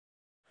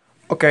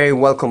Okay,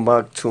 welcome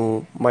back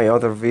to my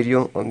other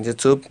video on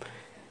YouTube.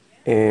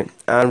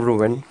 I'm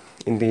Ruben.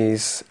 In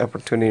this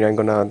opportunity, I'm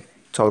gonna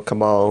talk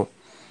about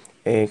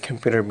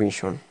computer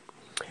vision.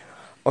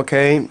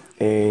 Okay,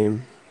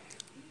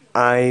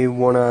 I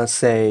wanna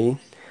say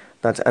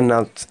that I'm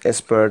not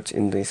expert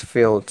in this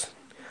field.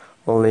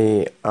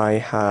 Only I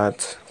had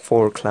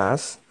 4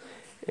 classes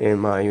in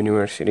my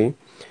university,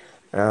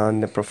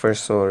 and the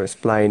professor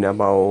explain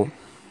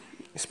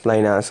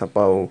us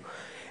about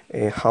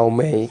how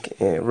make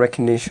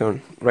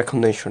image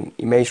recognition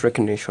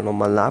on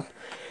Matlab.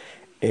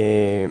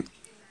 Uh,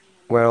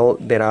 well,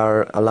 there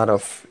are a lot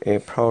of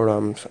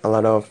programs, a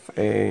lot of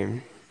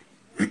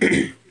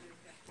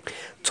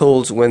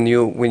tools when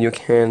you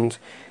can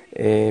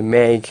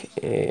make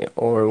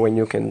or when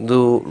you can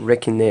do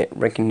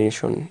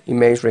recognition,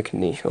 image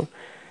recognition.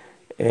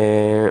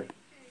 Uh,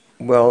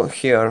 well,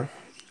 here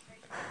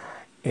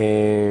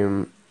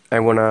I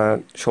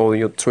wanna show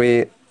you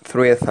three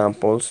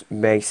examples,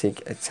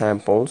 basic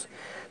examples.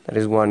 That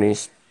is, one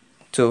is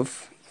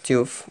tooth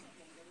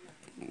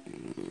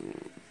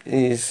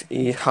is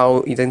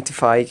how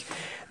identify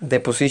the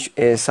position,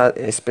 a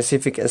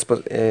specific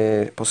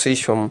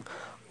position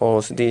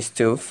of this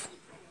tooth,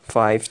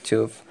 5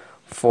 tooth,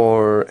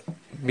 for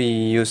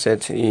be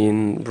used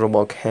in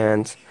robot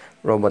hands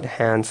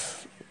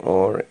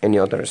or any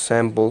other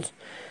samples.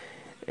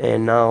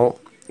 And now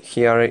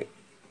here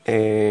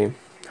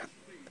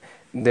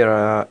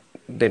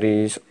there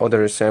is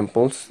other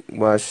samples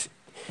that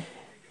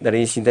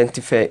is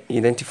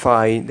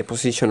identify the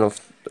position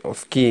of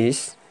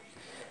keys.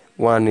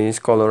 One is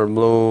color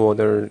blue,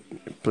 other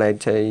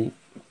plate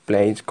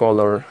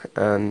color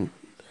and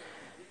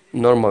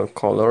normal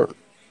color,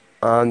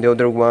 and the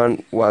other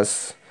one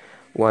was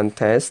one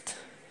test.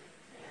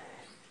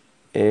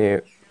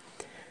 The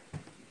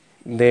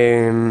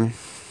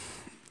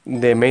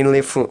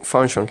mainly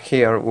function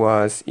here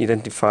was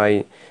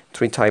identify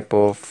three type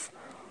of,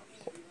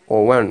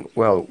 or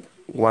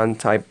one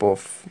type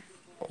of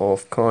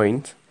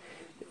coins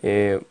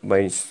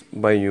by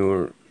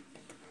your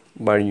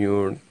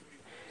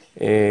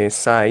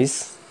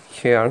size.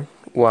 Here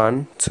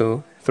 1,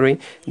 2, 3.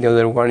 The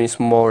other one is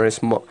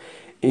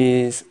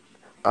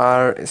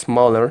are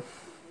smaller,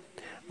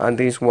 and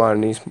this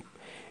one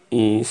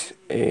is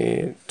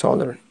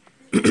taller.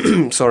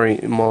 Sorry,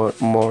 more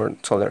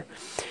taller.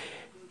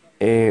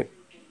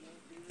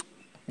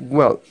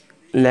 Well,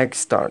 let's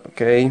start.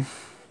 Okay.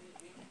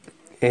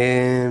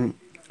 I'm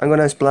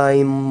gonna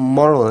explain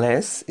more or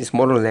less.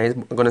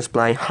 I'm gonna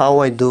explain how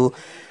I do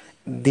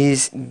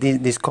this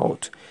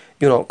code.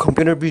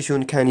 Computer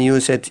vision can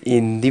use it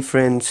in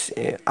different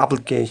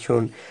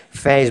application.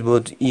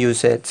 Facebook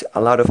use it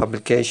a lot of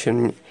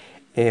application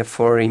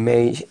for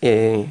image,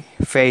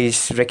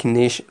 face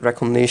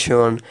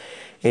recognition,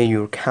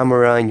 your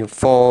camera, in your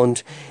phone,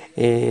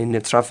 in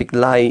the traffic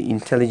light,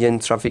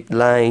 intelligent traffic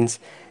lines,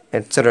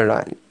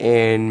 etc.,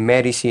 and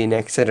medicine,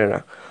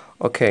 etc.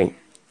 Okay.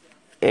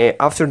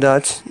 After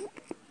that,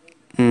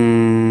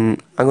 I'm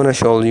gonna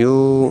show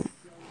you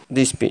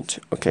this page.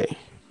 Okay,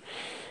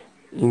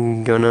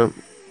 I'm gonna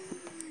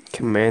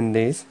command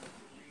this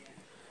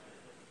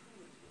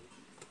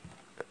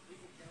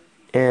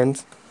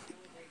and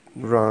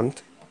run.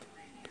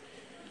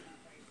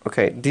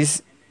 Okay,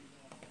 this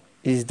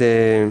is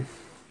the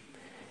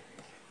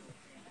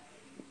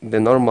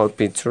normal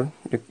picture.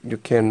 You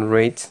can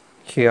rate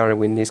here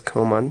with this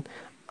command.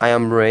 I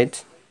am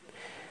rate.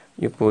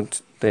 You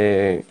put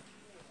the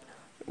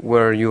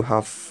where you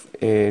have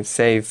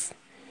saved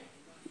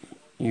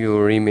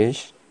your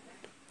image.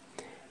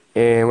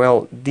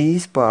 Well,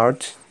 this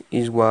part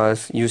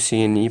was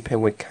using IP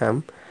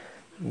webcam.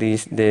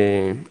 This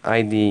the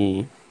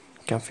ID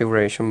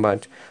configuration,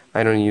 but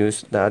I don't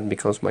use that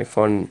because my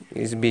phone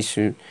is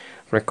busy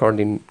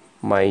recording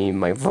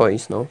my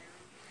voice. No.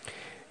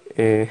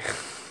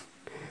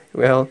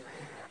 Well,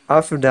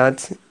 after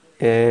that,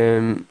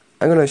 I'm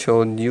gonna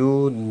show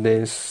you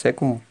the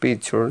second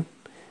picture.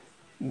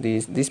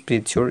 This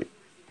picture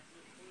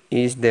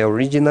is the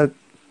original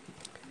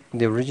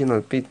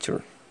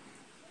picture.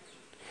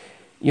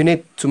 You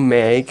need to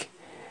make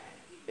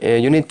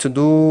you need to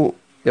do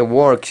the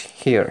work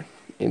here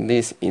in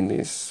this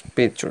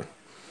picture.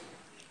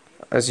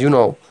 As you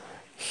know,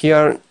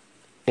 here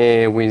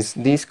with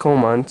this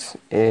command,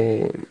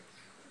 I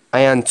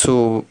am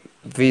to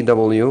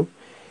VW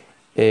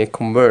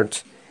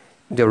convert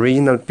the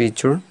original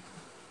picture,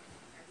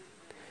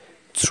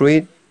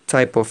 3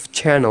 type of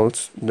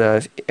channels,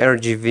 that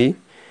RGB,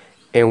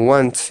 and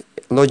one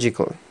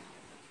logical.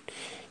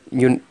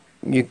 You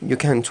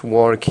can't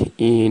work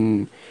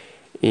in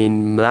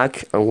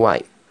black and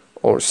white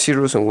or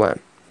zeros and one.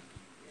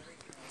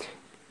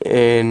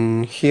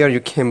 And here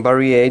you can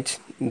variate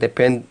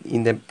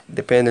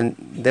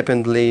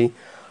dependently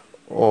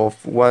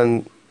of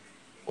one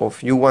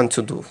of you want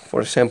to do.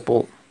 For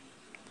example,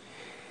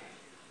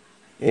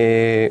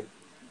 with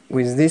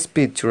this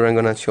picture I'm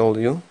gonna show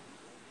you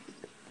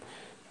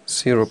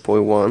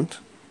 0.1.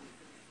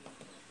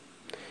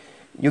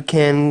 You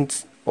can,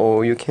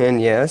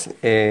 yes,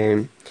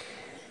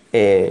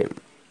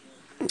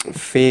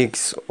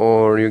 fix,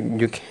 or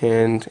you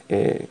can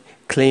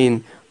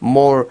clean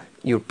more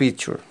your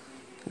picture.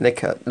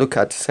 Look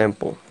at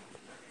sample.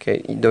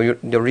 Okay,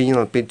 the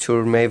original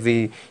picture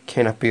maybe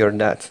can appear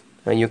that,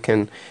 and you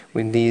can,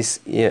 with this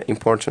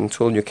important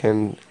tool, you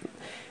can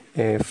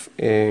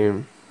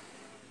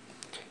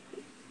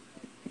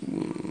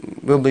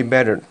will be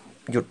better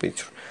your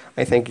picture.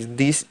 I think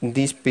this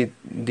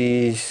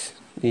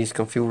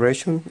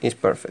configuration is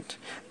perfect.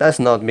 That's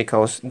not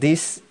because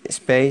this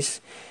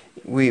space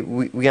we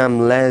am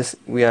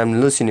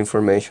losing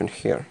information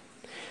here.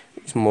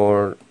 It's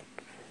more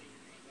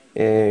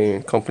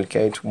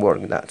complicated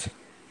work that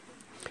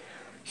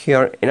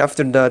here. And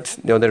after that,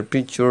 the other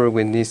picture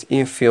with this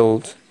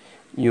infield,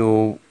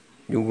 you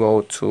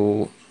go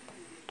to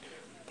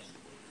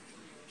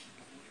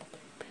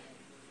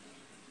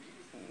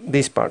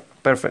this part.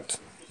 Perfect.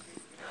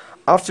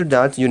 After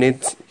that, you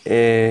need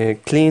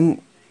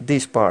clean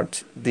this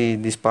part.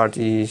 This part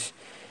is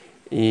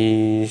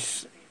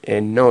a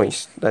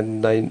noise that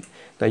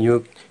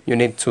you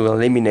need to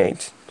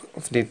eliminate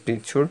of this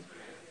picture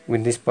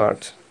with this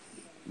part.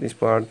 This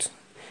part,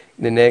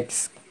 the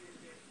next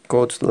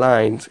code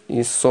line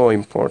is so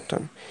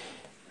important.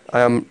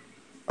 I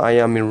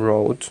am in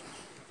road.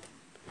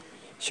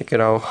 Check it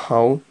out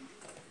how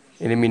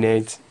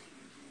eliminate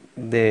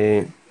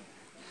the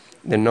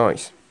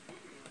noise.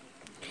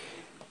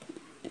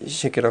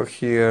 Check it out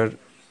here.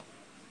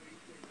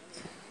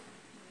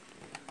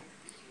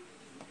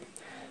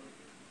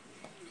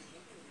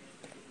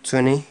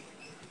 $20,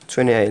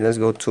 $28. Let's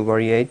go to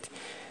variate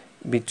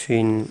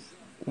between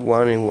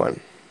 1 and 1.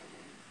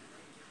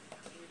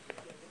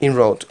 In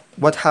road,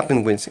 what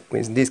happened with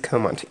this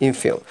command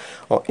infill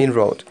or in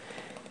road?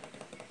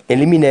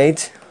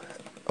 Eliminate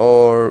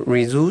or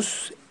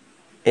reduce,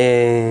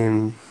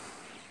 and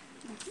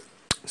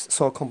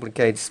so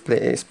complicated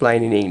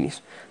explaining in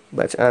English,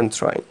 but I'm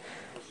trying.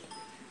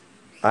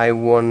 I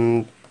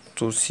want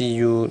to see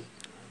you.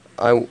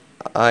 I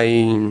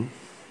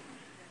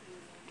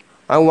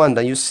want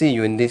that you see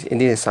you in this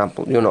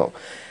example. You know,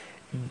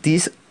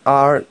 these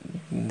are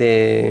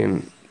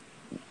the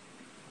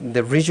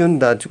region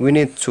that we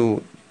need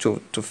to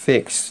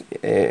fix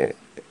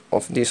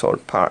of this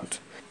old part.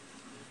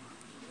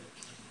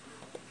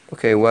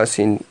 Okay, was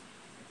in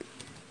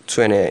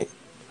 28.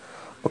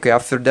 Okay,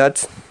 after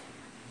that,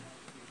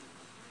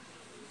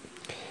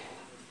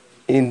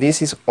 in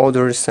this is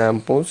other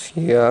samples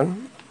here,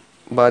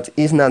 but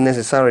it's not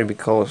necessary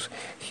because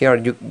here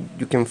you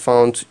can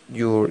find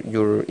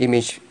your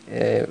image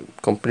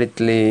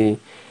completely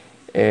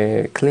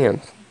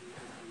clean,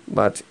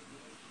 but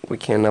we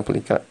can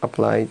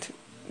apply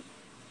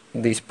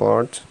this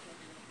part.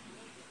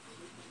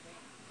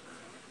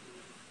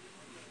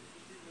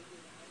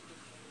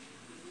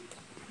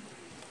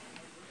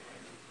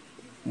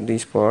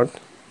 This part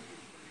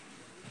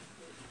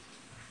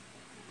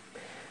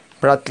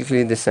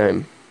practically the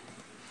same,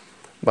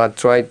 but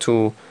try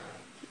to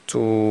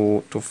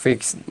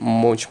fix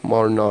much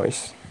more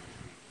noise.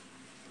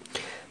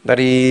 That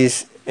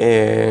is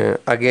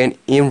again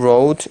in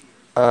road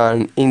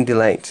and in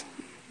delayed.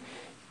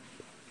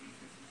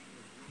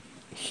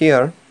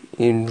 Here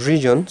in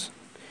regions,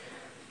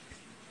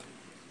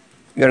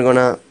 we are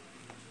gonna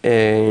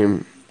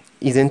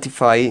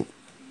identify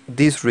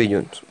these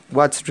regions.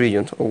 What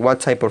region or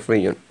what type of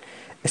region?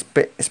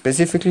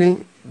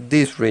 Specifically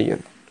this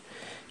region.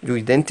 You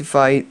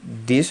identify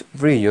these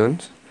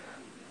regions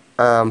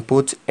and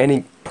put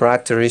any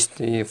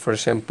characteristic, for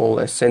example,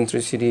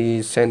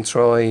 eccentricity,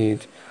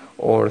 centroid,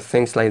 or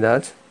things like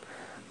that.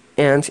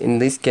 And in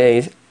this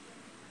case,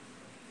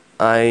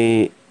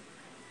 I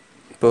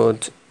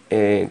put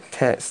a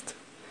test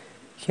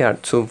here,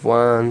 tube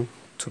 1,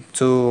 tube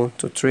 2,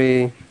 tube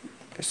 3,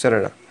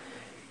 etc.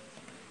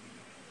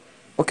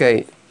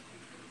 Okay,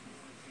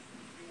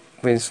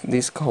 with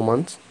this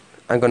command,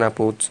 I'm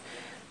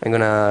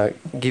gonna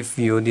give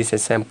you these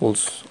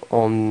examples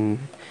on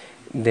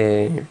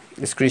the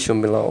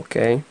description below.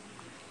 Okay,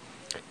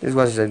 this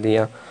was the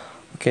idea.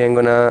 Okay, I'm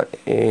gonna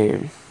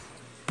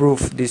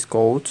proof this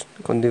code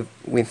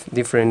with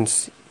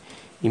different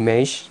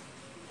image.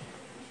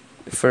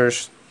 The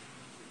first,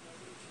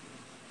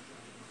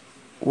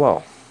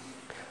 wow.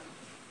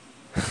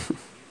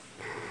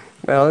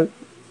 Well,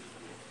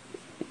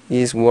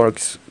 this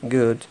works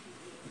good.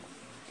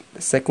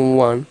 The second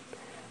one,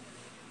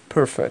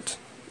 perfect,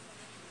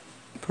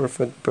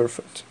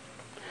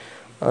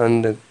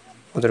 and the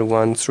other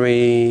one,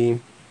 3,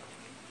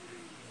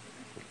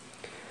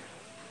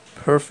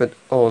 perfect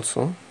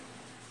also.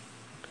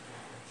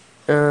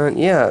 And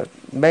yeah,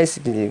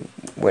 basically,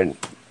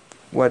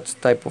 what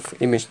type of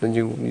image that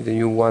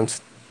you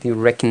want to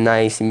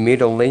recognize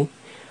immediately,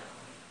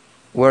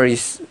 where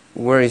is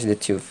the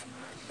tooth?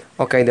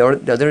 Okay, the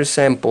other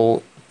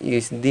sample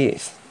is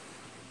this,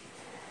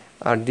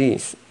 or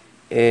this.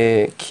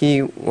 Key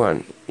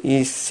one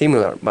is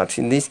similar, but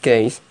in this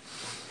case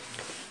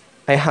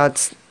I had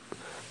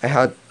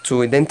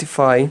to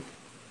identify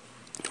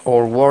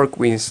or work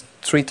with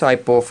 3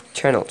 type of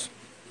channels.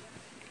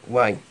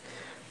 Why?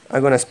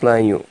 I'm gonna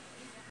explain you.